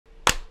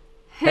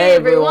Hey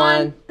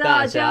everyone,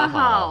 大家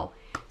好.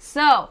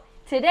 So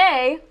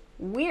today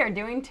we are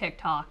doing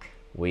TikTok.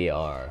 We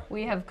are.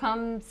 We have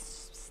come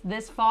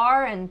this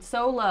far and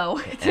so low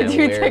to and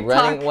do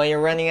TikTok. When you're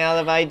running out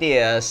of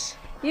ideas,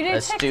 you do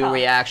let's TikTok. do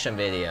reaction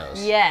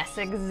videos. Yes,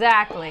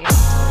 exactly.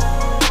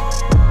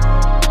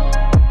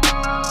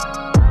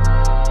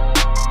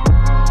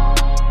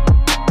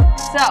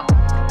 So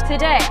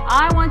today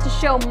I want to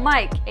show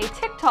Mike a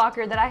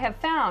TikToker that I have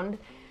found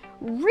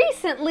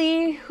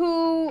recently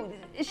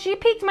she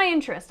piqued my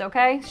interest,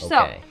 okay?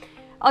 So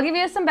I'll give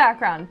you some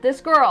background.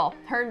 This girl,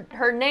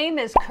 her name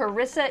is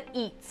Carissa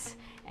Eats,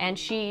 and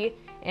she,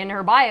 in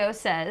her bio,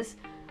 says,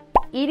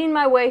 eating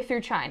my way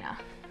through China.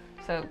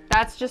 So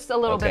that's just a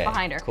little bit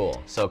behind her.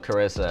 Cool. So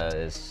Carissa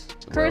is,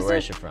 where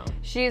is she from?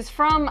 She's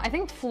from, I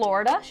think,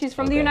 Florida. She's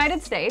from the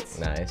United States.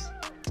 Nice.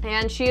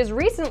 And she has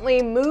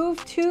recently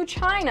moved to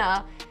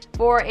China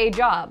for a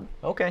job.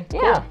 Okay,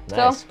 cool. Yeah,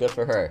 nice. So, good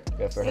for her.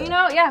 Good for her. You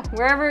know, yeah,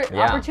 wherever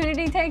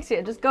opportunity takes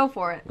you, just go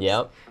for it.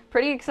 Yep. It's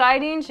pretty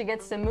exciting. She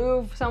gets to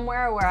move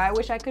somewhere where I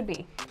wish I could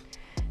be.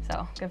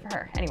 So, good for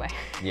her. Anyway.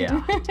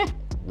 Yeah.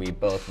 We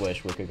both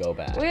wish we could go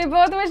back. We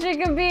both wish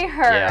it could be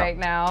her right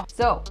now.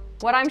 So,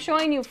 what I'm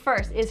showing you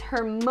first is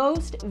her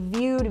most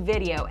viewed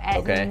video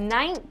at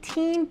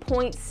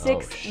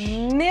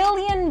 19.6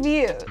 million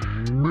views.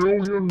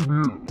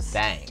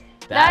 Dang.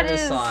 That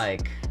is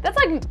like... That's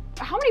like,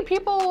 how many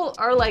people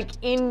are like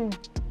in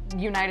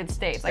United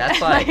States? Like, that's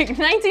like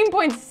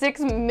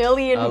 19.6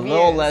 million views. A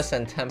little less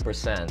than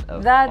 10%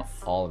 of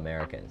all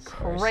Americans.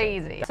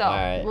 Crazy.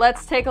 So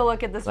let's take a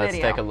look at this video.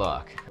 Let's take a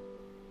look.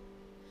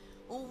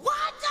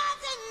 What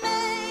does it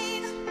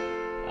mean?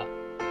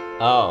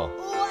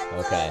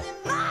 Okay.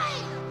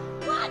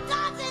 What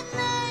does it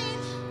mean?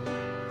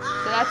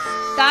 So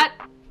that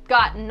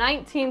got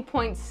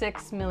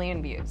 19.6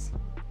 million views.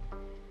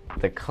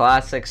 The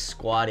classic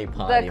squatty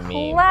potty meme.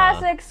 The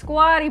classic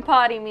squatty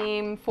potty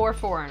meme for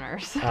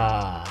foreigners.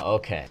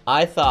 Okay.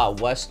 I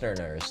thought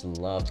Westerners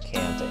loved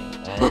camping.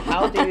 And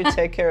how do you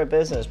take care of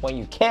business when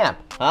you camp,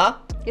 huh?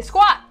 You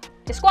squat.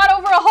 You squat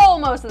over a hole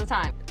most of the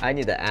time. I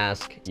need to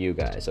ask you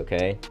guys,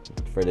 okay?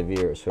 For the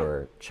viewers who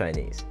are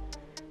Chinese.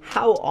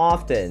 How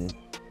often,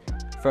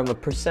 from a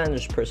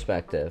percentage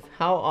perspective,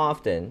 how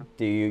often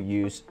do you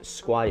use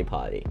squatty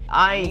potty?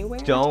 I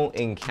don't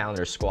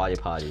encounter squatty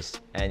potties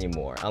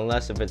anymore,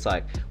 unless if it's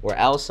like we're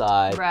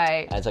outside,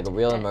 and it's like a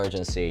real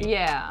emergency.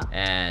 Yeah.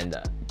 And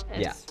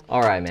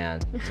all right,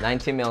 man.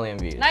 19 million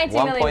views.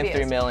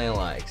 1.3 million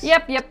likes.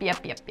 Yep.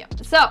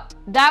 So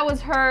that was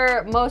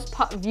her most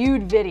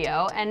viewed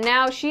video, and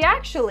now she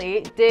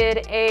actually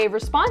did a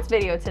response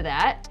video to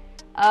that,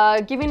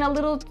 giving a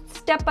little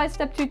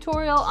step-by-step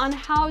tutorial on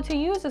how to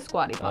use a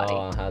squatty potty.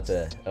 Oh,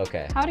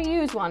 how to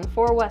use one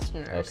for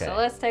Westerners. So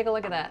let's take a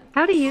look at that.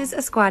 How to use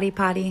a squatty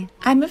potty.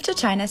 I moved to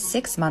China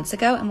 6 months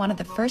ago, and one of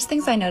the first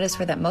things I noticed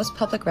were that most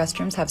public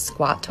restrooms have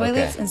squat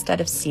toilets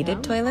instead of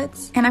seated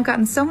toilets. And I've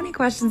gotten so many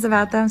questions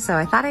about them, so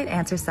I thought I'd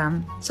answer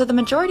some. So the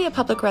majority of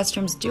public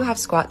restrooms do have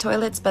squat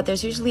toilets, but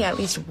there's usually at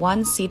least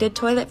one seated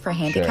toilet for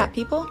handicapped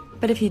people.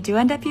 But if you do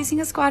end up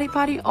using a squatty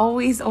potty,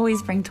 always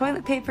bring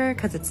toilet paper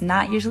because it's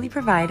not usually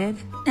provided.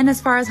 And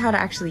as far as how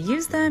to actually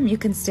use them, you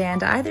can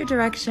stand either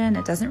direction,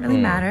 it doesn't really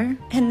matter.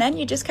 And then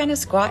you just kind of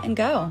squat and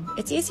go.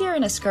 It's easier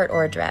in a skirt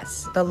or a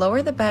dress. The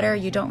lower the better,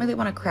 you don't really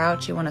want to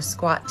crouch, you want to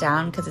squat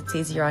down because it's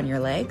easier on your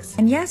legs.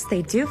 And yes,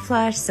 they do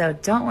flush, so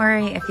don't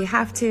worry if you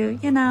have to,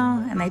 you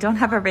know, and they don't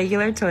have a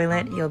regular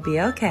toilet, you'll be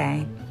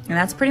okay. And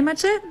that's pretty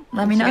much it.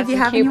 Let me know if you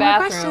have any more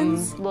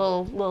questions.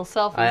 Little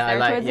selfies there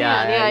towards the end.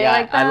 Yeah, you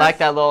like that? I like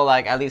that little,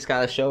 like, at least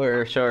kind of show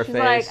her face,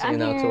 like, you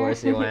know, here.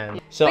 towards the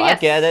end. So I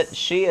get it.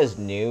 She is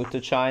new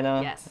to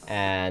China. Yes.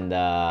 And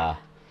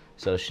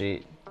so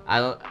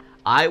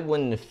I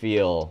wouldn't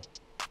feel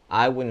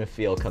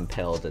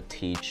compelled to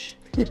teach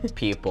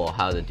people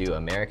how to do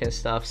American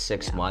stuff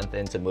 6 months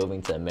into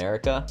moving to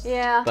America.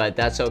 Yeah. But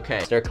that's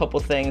okay. There are a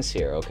couple things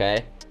here,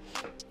 okay?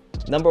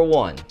 Number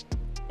one.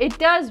 It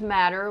does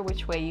matter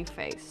which way you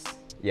face.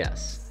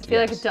 Yes. I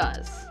feel like it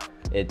does.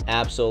 It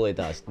absolutely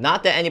does.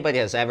 Not that anybody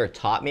has ever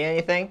taught me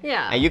anything.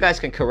 Yeah. And you guys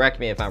can correct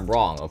me if I'm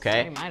wrong,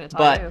 okay? I might have taught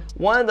but you.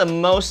 One of the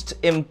most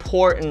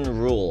important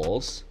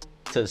rules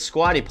to the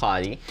squatty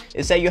potty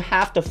is that you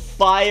have to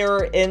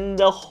fire in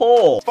the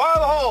hole. Fire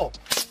the hole!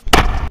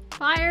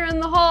 Fire in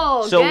the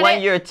hole. So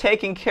when you're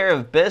taking care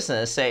of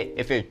business, say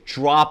if you're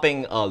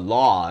dropping a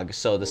log,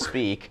 so to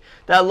speak,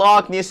 that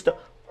log needs to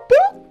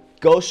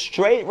go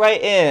straight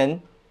right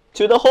in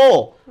to the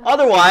hole.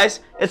 Otherwise,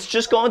 it's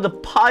just going to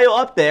pile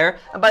up there,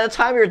 and by the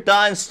time you're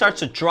done, it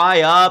starts to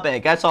dry up, and it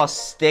gets all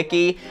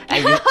sticky,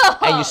 and you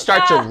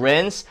start to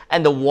rinse,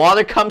 and the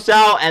water comes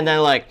out, and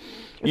then like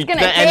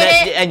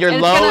and your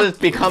load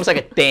becomes like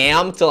a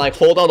dam to like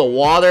hold all the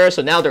water.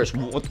 So now there's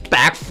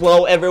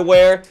backflow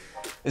everywhere.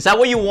 Is that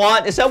what you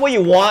want? Is that what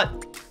you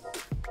want?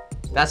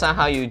 That's not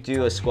how you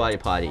do a squatty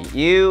potty.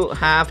 You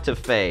have to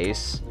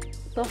face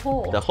the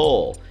hole. The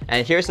hole.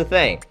 And here's the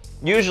thing.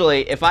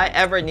 Usually, if I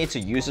ever need to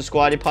use a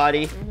squatty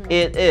potty,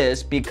 it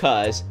is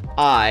because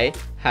I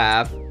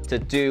have to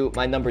do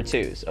my number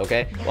 2s,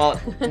 okay?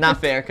 Well, not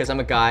fair because I'm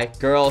a guy.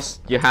 Girls,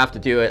 you have to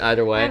do it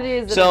either way. I have to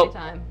use it every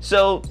time.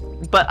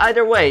 But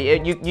either way,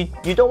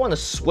 you don't want to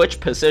switch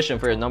position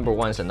for your number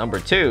 1s and number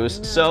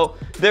 2s. So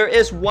there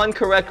is one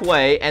correct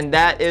way, and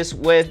that is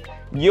with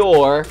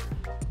your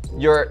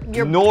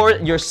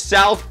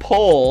south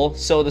pole,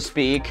 so to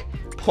speak,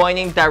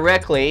 pointing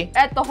directly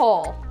at the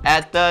hole.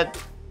 At the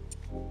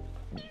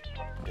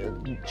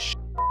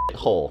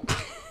hole.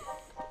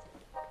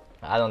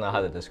 I don't know how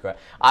to describe.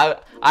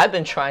 I've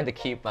been trying to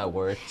keep my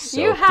words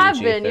so You have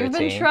been. PG-13 You've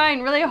been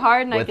trying really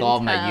hard, and I can tell. With all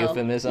my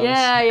euphemisms.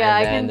 Yeah,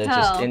 I can tell.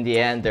 Just in the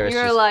end,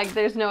 You're like,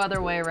 there's no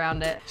other way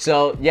around it.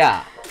 So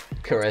yeah,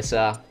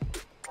 Carissa,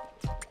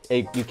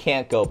 you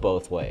can't go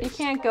both ways. You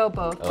can't go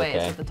both ways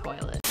at the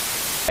toilet.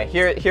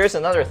 Here's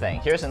another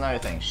thing.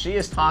 She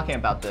is talking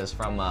about this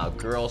from a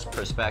girl's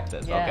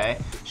perspective, okay?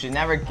 She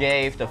never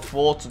gave the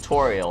full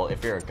tutorial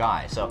if you're a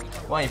guy. So,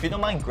 well, if you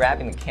don't mind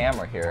grabbing the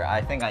camera here,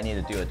 I think I need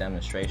to do a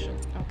demonstration.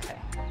 Okay.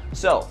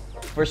 So,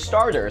 for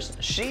starters,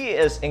 she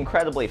is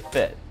incredibly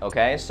fit,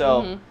 okay?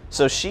 So,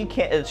 so she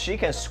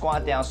can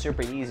squat down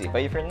super easy.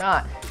 But if you're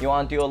not, you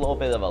want to do a little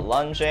bit of a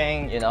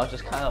lunging, you know,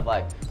 just kind of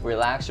like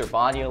relax your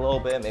body a little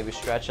bit, maybe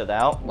stretch it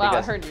out. Wow,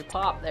 I heard you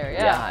pop there,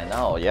 Yeah, I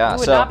know, yeah. You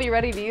would not be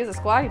ready to use a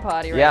squatty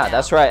potty right now. Yeah,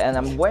 that's right, and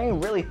I'm wearing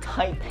really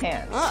tight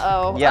pants.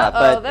 Uh-oh, yeah,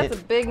 but that's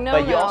a big no-no.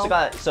 But you also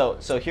got,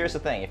 so here's the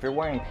thing, if you're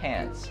wearing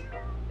pants,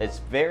 it's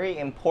very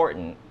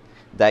important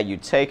that you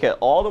take it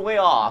all the way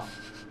off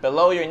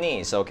below your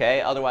knees,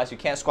 okay? Otherwise you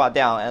can't squat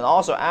down. And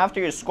also after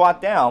you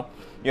squat down,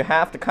 you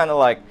have to kind of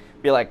like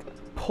be like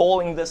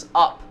pulling this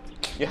up.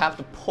 You have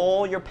to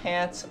pull your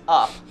pants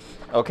up,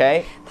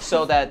 okay?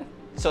 So that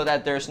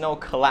there's no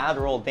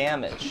collateral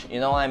damage. You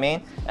know what I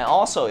mean? And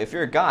also if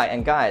you're a guy,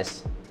 and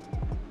guys,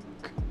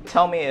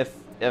 tell me if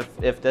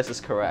this is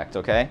correct,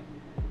 okay?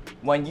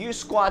 When you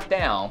squat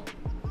down,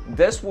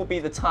 this will be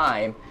the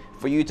time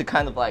for you to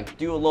kind of like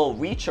do a little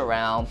reach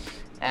around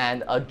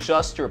and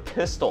adjust your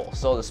pistol,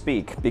 so to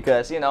speak,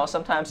 because you know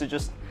sometimes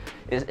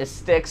it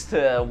sticks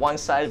to one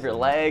side of your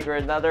leg or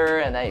another,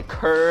 and then it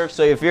curves.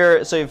 So if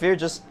you're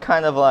just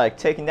kind of like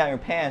taking down your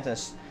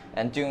pants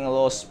and doing a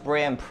little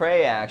spray and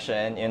pray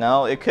action, you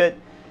know, it could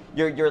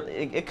hit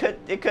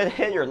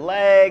your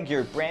leg,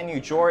 your brand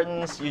new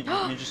Jordans. You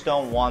just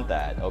don't want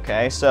that,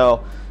 okay?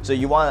 So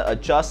you want to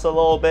adjust a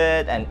little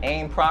bit and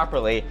aim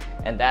properly,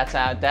 and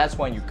that's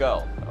when you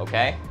go,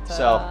 okay?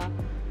 So.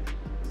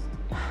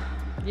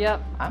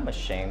 Yep. I'm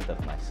ashamed of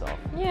myself.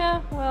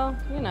 Yeah, well,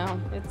 you know,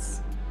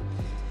 it's...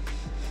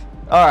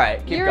 All right,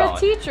 keep going. You're a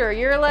teacher.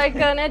 You're like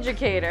an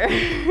educator.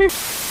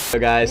 So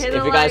guys, if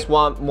you guys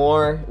want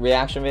more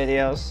reaction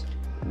videos,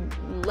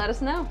 let us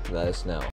know. Let us know.